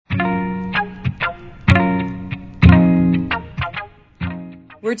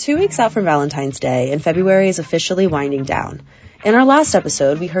We're 2 weeks out from Valentine's Day, and February is officially winding down. In our last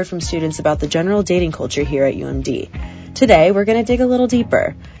episode, we heard from students about the general dating culture here at UMD. Today, we're going to dig a little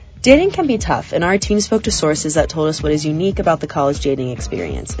deeper. Dating can be tough, and our team spoke to sources that told us what is unique about the college dating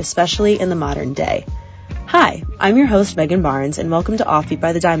experience, especially in the modern day. Hi, I'm your host, Megan Barnes, and welcome to Offbeat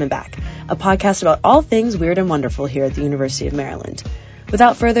by the Diamondback, a podcast about all things weird and wonderful here at the University of Maryland.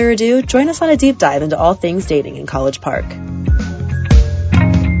 Without further ado, join us on a deep dive into all things dating in College Park.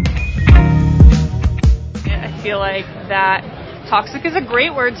 I feel like that toxic is a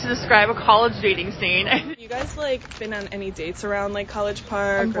great word to describe a college dating scene. You guys been on any dates around College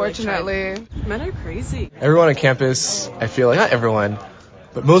Park? Unfortunately. Men are crazy. Everyone on campus, I feel like, not everyone,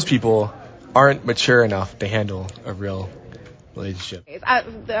 but most people aren't mature enough to handle a real relationship.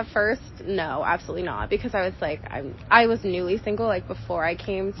 At first, no, absolutely not, because I was I was newly single before I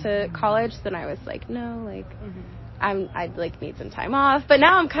came to college. Then I was no, I'd need some time off. But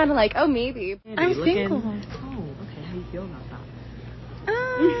now I'm kind of oh, maybe. I'm single. Oh, okay. How do you feel about that?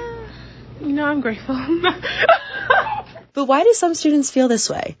 I'm grateful. But why do some students feel this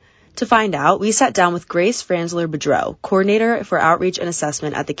way? To find out, we sat down with Grace Franzler-Bedreau, coordinator for outreach and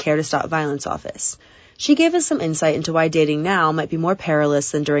assessment at the Care to Stop Violence office. She gave us some insight into why dating now might be more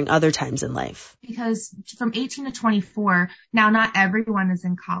perilous than during other times in life. Because from 18 to 24, now not everyone is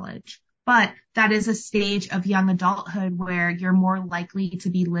in college, but that is a stage of young adulthood where you're more likely to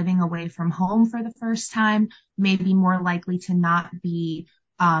be living away from home for the first time, maybe more likely to not be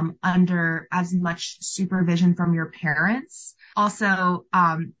under as much supervision from your parents. Also,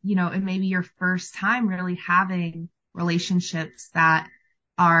 it may be your first time really having relationships that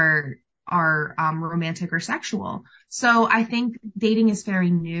are romantic or sexual. So I think dating is very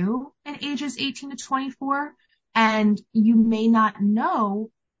new in ages 18 to 24, and you may not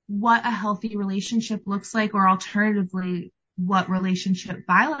know what a healthy relationship looks like, or alternatively, what relationship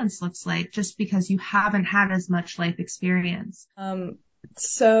violence looks like, just because you haven't had as much life experience.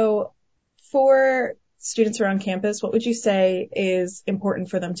 So for students around campus, what would you say is important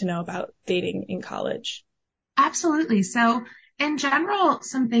for them to know about dating in college? Absolutely. So in general,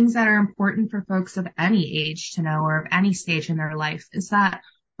 some things that are important for folks of any age to know, or of any stage in their life, is that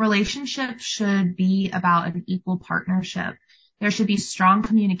relationships should be about an equal partnership. There should be strong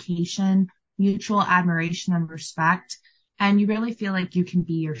communication, mutual admiration and respect, and you really feel like you can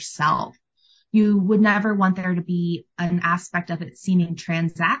be yourself. You would never want there to be an aspect of it seeming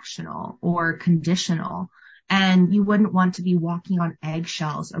transactional or conditional, and you wouldn't want to be walking on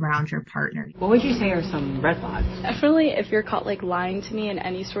eggshells around your partner. What would you say are some red flags? Definitely, if you're caught lying to me in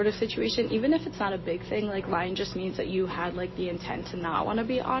any sort of situation, even if it's not a big thing, lying just means that you had the intent to not want to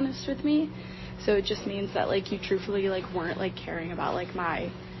be honest with me. So it just means that you truthfully weren't caring about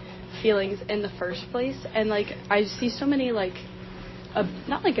my feelings in the first place. And I see so many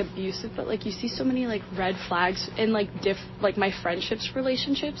not abusive, but you see so many red flags in my friendships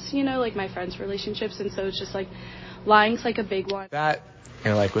relationships, my friends' relationships. And so it's just lying's a big one. That,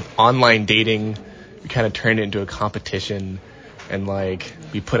 with online dating, we kind of turned it into a competition, and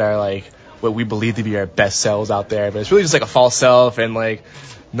we put our what we believe to be our best selves out there, but it's really just a false self, and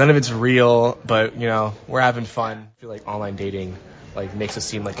none of it's real, but we're having fun. I feel online dating makes us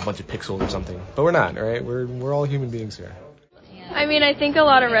seem like a bunch of pixels or something, but we're not, right? We're all human beings here. I mean, I think a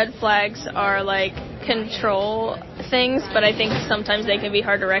lot of red flags are control things, but I think sometimes they can be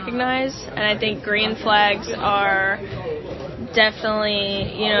hard to recognize. And I think green flags are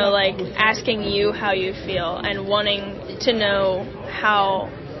definitely, asking you how you feel and wanting to know how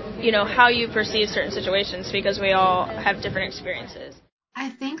you perceive certain situations, because we all have different experiences. I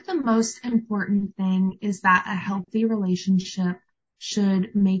think the most important thing is that a healthy relationship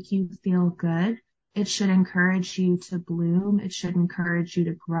should make you feel good. It should encourage you to bloom. It should encourage you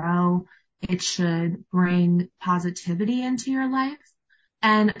to grow. It should bring positivity into your life.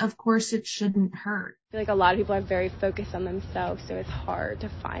 And of course, it shouldn't hurt. I feel a lot of people are very focused on themselves, so it's hard to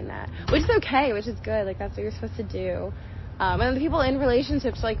find that, which is okay, which is good. That's what you're supposed to do. And the people in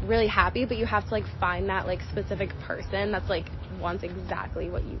relationships really happy, but you have to find that specific person that's wants exactly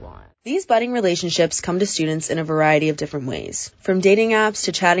what you want. These budding relationships come to students in a variety of different ways. From dating apps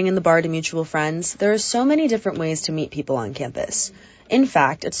to chatting in the bar to mutual friends, there are so many different ways to meet people on campus. In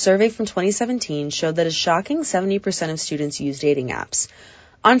fact, a survey from 2017 showed that a shocking 70% of students use dating apps.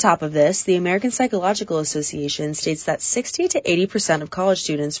 On top of this, the American Psychological Association states that 60 to 80% of college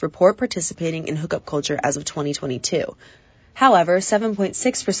students report participating in hookup culture as of 2022. However,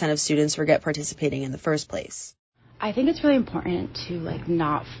 7.6% of students regret participating in the first place. I think it's really important to like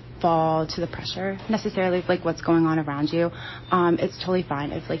not fall to the pressure necessarily of like what's going on around you. It's totally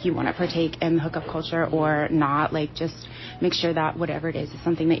fine if like you want to partake in the hookup culture or not. Like just make sure that whatever it is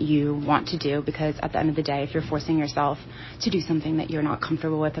something that you want to do, because at the end of the day, if you're forcing yourself to do something that you're not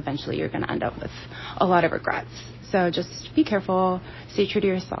comfortable with, eventually you're going to end up with a lot of regrets. So just be careful, stay true to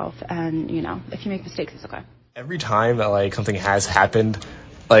yourself, and you know, if you make mistakes, it's okay. Every time that like something has happened,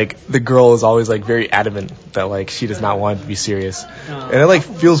 like the girl is always like very adamant that like she does not want it to be serious, and it like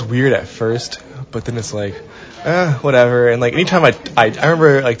feels weird at first, but then it's like whatever. And like anytime I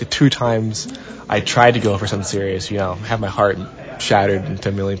remember like the 2 times I tried to go for something serious, you know, have my heart shattered into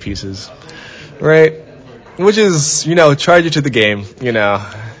a million pieces, right? Which is, you know, charge it to the game, you know,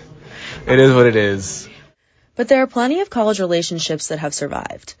 it is what it is. But there are plenty of college relationships that have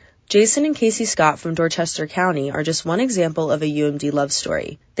survived. Jason and Casey Scott from Dorchester County are just one example of a UMD love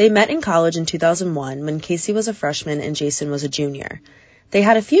story. They met in college in 2001 when Casey was a freshman and Jason was a junior. They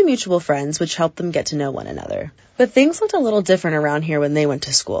had a few mutual friends, which helped them get to know one another. But things looked a little different around here when they went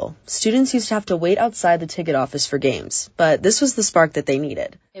to school. Students used to have to wait outside the ticket office for games, but this was the spark that they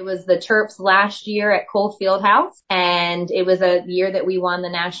needed. It was the Terps last year at Cole Fieldhouse, and it was a year that we won the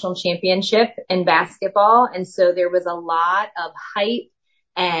national championship in basketball, and so there was a lot of hype,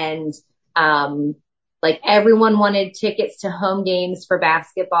 and like everyone wanted tickets to home games for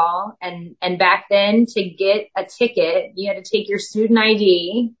basketball. And back then to get a ticket, you had to take your student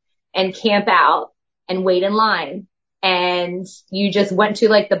ID and camp out and wait in line. And you just went to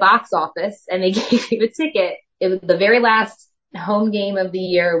like the box office and they gave you a ticket. It was the very last home game of the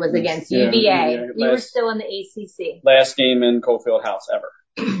year was against UVA. We were still in the ACC. Last game in Cole Fieldhouse ever.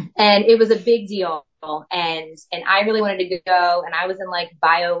 And it was a big deal. And I really wanted to go, and I was in like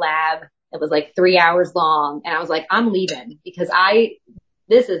bio lab. It was like 3 hours long, and I was like, I'm leaving because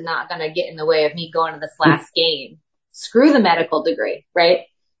this is not going to get in the way of me going to this last game. Screw the medical degree, right?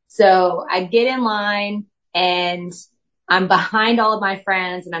 So I get in line and I'm behind all of my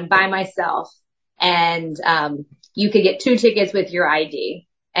friends and I'm by myself, and you could get 2 tickets with your ID.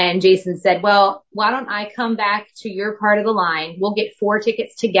 And Jason said, well, why don't I come back to your part of the line? We'll get 4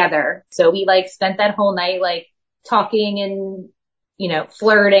 tickets together. So we like spent that whole night like talking and, you know,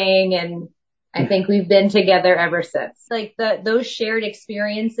 flirting. And I think we've been together ever since. Like those shared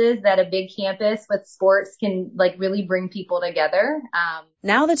experiences that a big campus with sports can like really bring people together.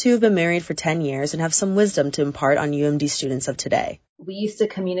 Now the two have been married for 10 years and have some wisdom to impart on UMD students of today. We used to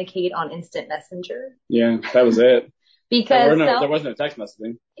communicate on instant messenger. Yeah, that was it. Because there wasn't a text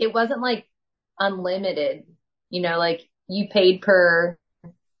messaging. It wasn't like unlimited, you know, like you paid per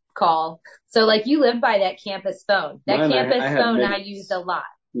call. So like you lived by that campus phone. That campus phone I used a lot.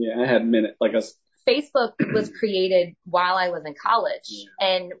 Yeah, I had minutes. Like Facebook was created while I was in college. Yeah.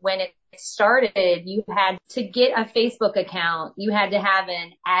 And when it started, you had to get a Facebook account. You had to have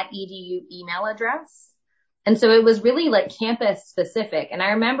an @edu email address. And so it was really like campus specific. And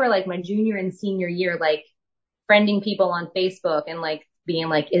I remember like my junior and senior year, like friending people on Facebook and like being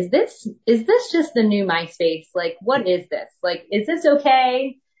like, is this just the new MySpace? Like, what is this? Like, is this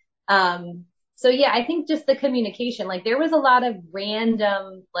okay? So yeah, I think just the communication, like there was a lot of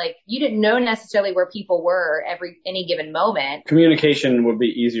random, like you didn't know necessarily where people were any given moment. Communication would be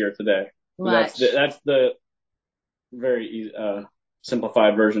easier today. Much. That's the very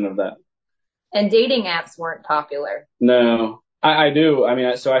simplified version of that. And dating apps weren't popular. No. I do. I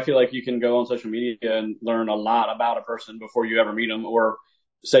mean, so I feel like you can go on social media and learn a lot about a person before you ever meet them, or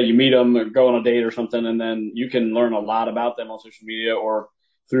say you meet them or go on a date or something, and then you can learn a lot about them on social media or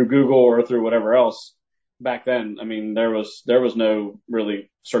through Google or through whatever else. Back then, I mean, there was no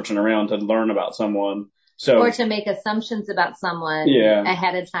really searching around to learn about someone. Or to make assumptions about someone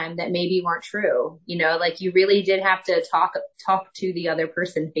ahead of time that maybe weren't true. You know, like you really did have to talk to the other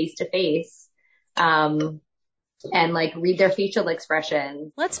person face to face. And like read their facial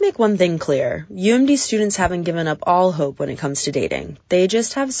expression. Let's make one thing clear. UMD students haven't given up all hope when it comes to dating. They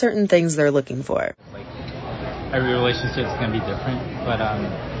just have certain things they're looking for. Like every relationship is going to be different, but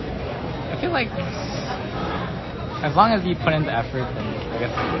I feel like as long as you put in the effort, then I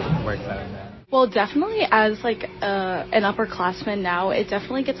guess it works out. Well, definitely as like an upperclassman now, it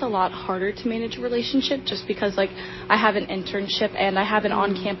definitely gets a lot harder to manage a relationship just because like I have an internship and I have an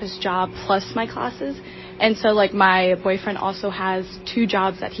on-campus job plus my classes. And so like my boyfriend also has 2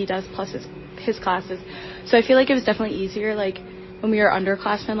 jobs that he does plus his classes. So I feel like it was definitely easier like when we were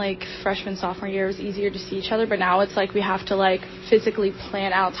underclassmen, like freshman, sophomore year, it was easier to see each other. But now it's like we have to like physically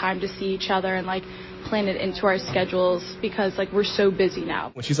plan out time to see each other and like plan it into our schedules because like we're so busy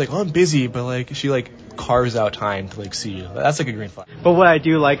now. When she's like, oh, I'm busy, but like she like carves out time to like see you. That's like a green flag. But what I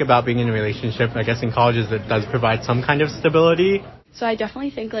do like about being in a relationship, I guess in college, is it does provide some kind of stability. So I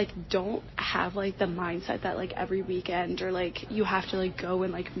definitely think like don't have like the mindset that like every weekend or like you have to like go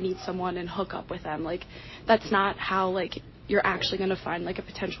and like meet someone and hook up with them. Like that's not how like you're actually going to find like a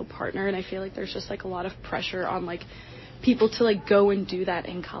potential partner. And I feel like there's just like a lot of pressure on like people to like go and do that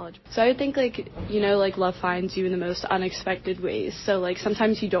in college. So I think like, you know, like love finds you in the most unexpected ways. So like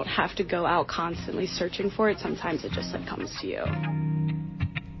sometimes you don't have to go out constantly searching for it. Sometimes it just like comes to you.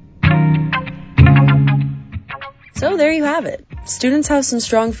 So there you have it. Students have some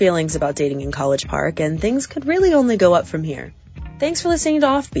strong feelings about dating in College Park, and things could really only go up from here. Thanks for listening to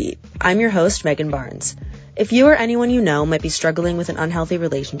Offbeat. I'm your host, Megan Barnes. If you or anyone you know might be struggling with an unhealthy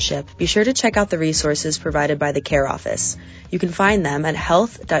relationship, be sure to check out the resources provided by the CARE office. You can find them at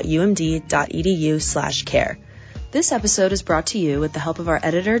health.umd.edu/care. This episode is brought to you with the help of our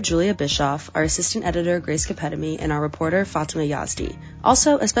editor, Julia Bischoff, our assistant editor, Grace Capetami, and our reporter, Fatima Yazdi.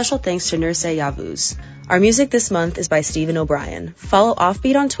 Also, a special thanks to Nurse Yavuz. Our music this month is by Stephen O'Brien. Follow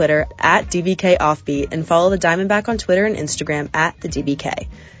Offbeat on Twitter at DBK Offbeat and follow the Diamondback on Twitter and Instagram at the DBK.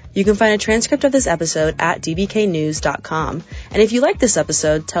 You can find a transcript of this episode at dbknews.com. And if you like this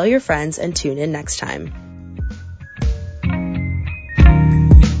episode, tell your friends and tune in next time.